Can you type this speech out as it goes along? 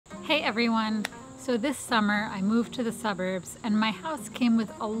everyone! So this summer I moved to the suburbs and my house came with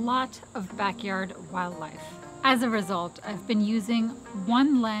a lot of backyard wildlife. As a result, I've been using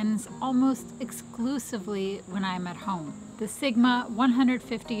one lens almost exclusively when I'm at home. The Sigma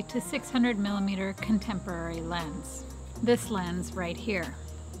 150 to 600 millimeter contemporary lens. This lens right here,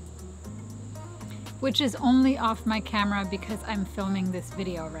 which is only off my camera because I'm filming this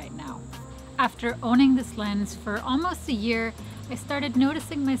video right now. After owning this lens for almost a year, I started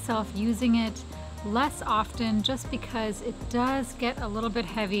noticing myself using it less often just because it does get a little bit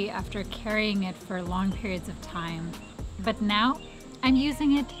heavy after carrying it for long periods of time. But now I'm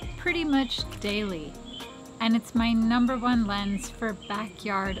using it pretty much daily, and it's my #1 lens for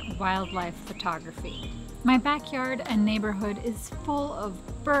backyard wildlife photography. My backyard and neighborhood is full of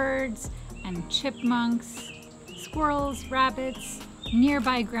birds and chipmunks, squirrels, rabbits,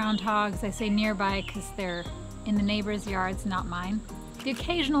 nearby groundhogs. I say nearby because they're in the neighbors' yards, not mine. The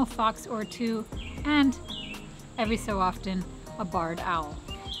occasional fox or two, and every so often a barred owl.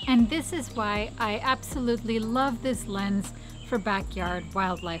 And this is why I absolutely love this lens for backyard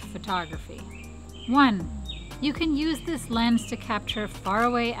wildlife photography. 1. You can use this lens to capture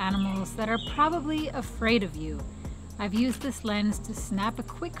faraway animals that are probably afraid of you. I've used this lens to snap a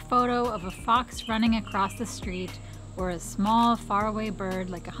quick photo of a fox running across the street or a small faraway bird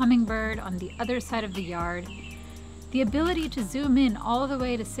like a hummingbird on the other side of the yard. The ability to zoom in all the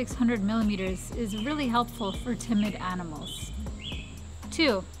way to 600 millimeters is really helpful for timid animals.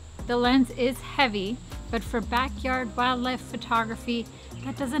 2. The lens is heavy, but for backyard wildlife photography,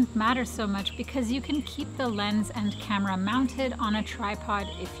 that doesn't matter so much because you can keep the lens and camera mounted on a tripod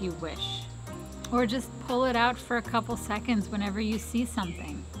if you wish. Or just pull it out for a couple seconds whenever you see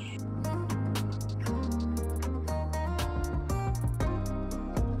something.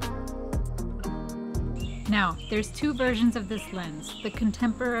 Now, there's 2 versions of this lens, the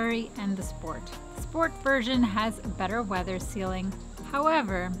contemporary and the sport. The sport version has better weather sealing.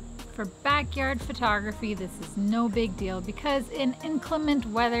 However, for backyard photography, this is no big deal because in inclement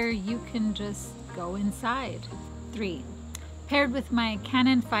weather, you can just go inside. 3. Paired with my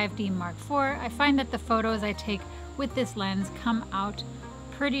Canon 5D Mark IV, I find that the photos I take with this lens come out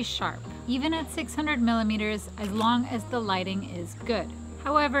pretty sharp, even at 600 millimeters as long as the lighting is good.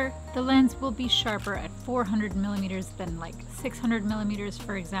 However, the lens will be sharper at 400 millimeters than like 600 millimeters,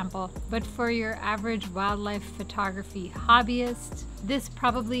 for example. But for your average wildlife photography hobbyist, this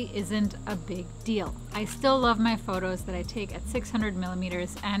probably isn't a big deal. I still love my photos that I take at 600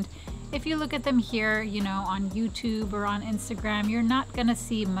 millimeters, and if you look at them here, on YouTube or on Instagram, you're not gonna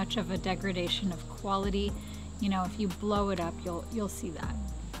see much of a degradation of quality. If you blow it up, you'll see that.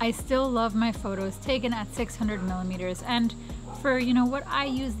 I still love my photos taken at 600 millimeters, and for what I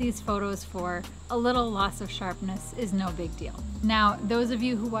use these photos for, a little loss of sharpness is no big deal. Now, those of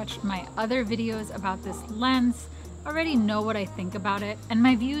you who watched my other videos about this lens already know what I think about it, and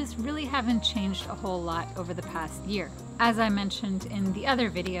my views really haven't changed a whole lot over the past year. As I mentioned in the other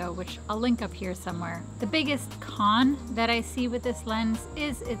video, which I'll link up here somewhere, the biggest con that I see with this lens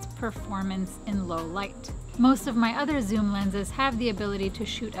is its performance in low light. Most of my other zoom lenses have the ability to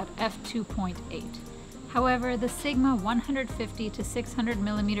shoot at f2.8. However, the Sigma 150 to 600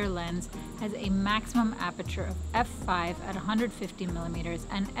 millimeter lens has a maximum aperture of f5 at 150 millimeters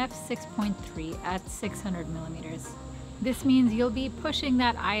and f6.3 at 600 millimeters. This means you'll be pushing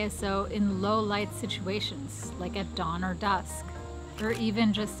that ISO in low light situations, like at dawn or dusk, or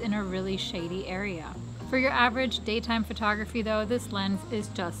even just in a really shady area. For your average daytime photography though, this lens is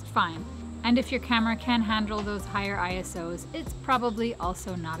just fine. And if your camera can handle those higher ISOs, it's probably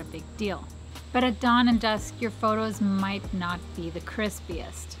also not a big deal. But at dawn and dusk, your photos might not be the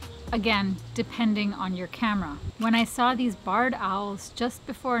crispiest. Again, depending on your camera. When I saw these barred owls just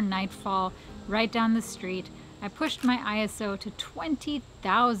before nightfall right down the street, I pushed my ISO to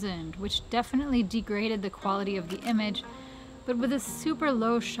 20,000, which definitely degraded the quality of the image. But with a super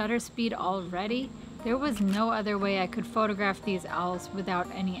low shutter speed already, there was no other way I could photograph these owls without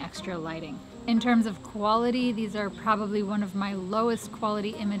any extra lighting. In terms of quality, these are probably one of my lowest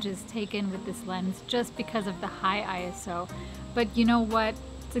quality images taken with this lens just because of the high ISO. But you know what?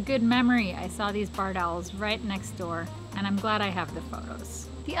 It's a good memory. I saw these barred owls right next door, and I'm glad I have the photos.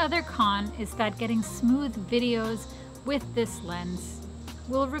 The other con is that getting smooth videos with this lens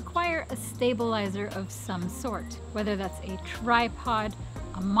will require a stabilizer of some sort, whether that's a tripod,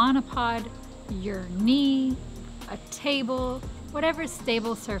 a monopod, your knee, a table, whatever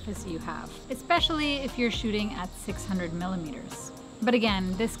stable surface you have, especially if you're shooting at 600 millimeters. But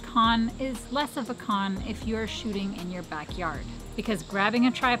again, this con is less of a con if you're shooting in your backyard, because grabbing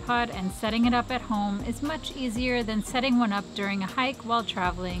a tripod and setting it up at home is much easier than setting one up during a hike while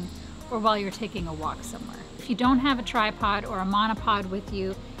traveling, or while you're taking a walk somewhere. If you don't have a tripod or a monopod with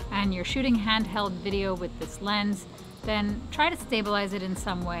you and you're shooting handheld video with this lens, then try to stabilize it in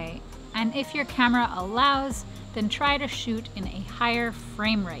some way. And if your camera allows, then try to shoot in a higher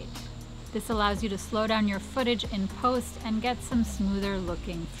frame rate. This allows you to slow down your footage in post and get some smoother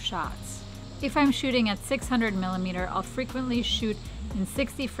looking shots. If I'm shooting at 600mm, I'll frequently shoot in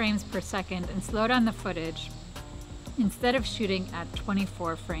 60 frames per second and slow down the footage instead of shooting at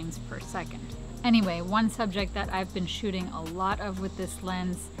 24 frames per second. Anyway, one subject that I've been shooting a lot of with this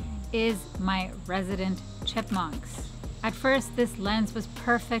lens is my resident chipmunks. At first, this lens was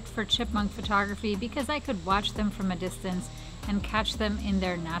perfect for chipmunk photography because I could watch them from a distance and catch them in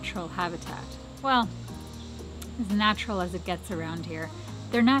their natural habitat. Well, as natural as it gets around here.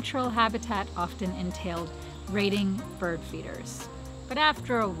 Their natural habitat often entailed raiding bird feeders. But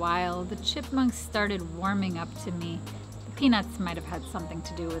after a while, the chipmunks started warming up to me. The peanuts might have had something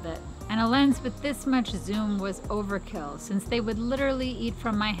to do with it. And a lens with this much zoom was overkill, since they would literally eat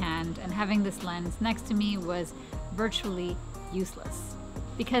from my hand, and having this lens next to me was virtually useless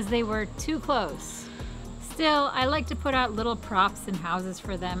because they were too close. Still, I like to put out little props in houses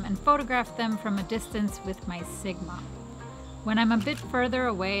for them and photograph them from a distance with my Sigma. When I'm a bit further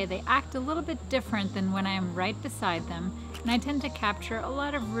away, they act a little bit different than when I am right beside them, and I tend to capture a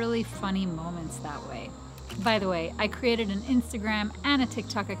lot of really funny moments that way. By the way, I created an Instagram and a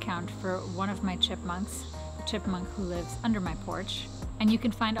TikTok account for one of my chipmunks, the chipmunk who lives under my porch, and you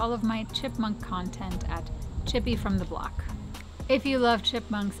can find all of my chipmunk content at Chippy from the Block. If you love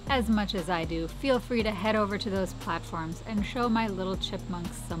chipmunks as much as I do, feel free to head over to those platforms and show my little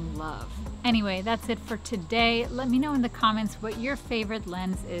chipmunks some love. Anyway, that's it for today. Let me know in the comments what your favorite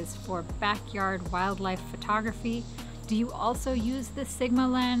lens is for backyard wildlife photography. Do you also use the Sigma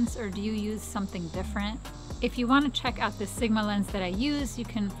lens, or do you use something different? If you want to check out the Sigma lens that I use, you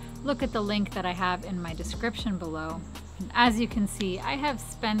can look at the link that I have in my description below. And as you can see, I have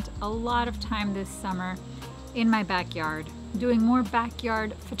spent a lot of time this summer in my backyard, doing more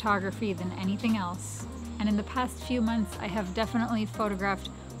backyard photography than anything else. And in the past few months, I have definitely photographed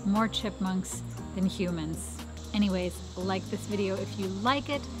more chipmunks than humans. Anyways, like this video if you like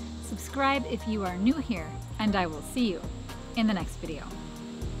it, subscribe if you are new here, and I will see you in the next video.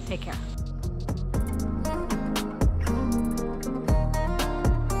 Take care.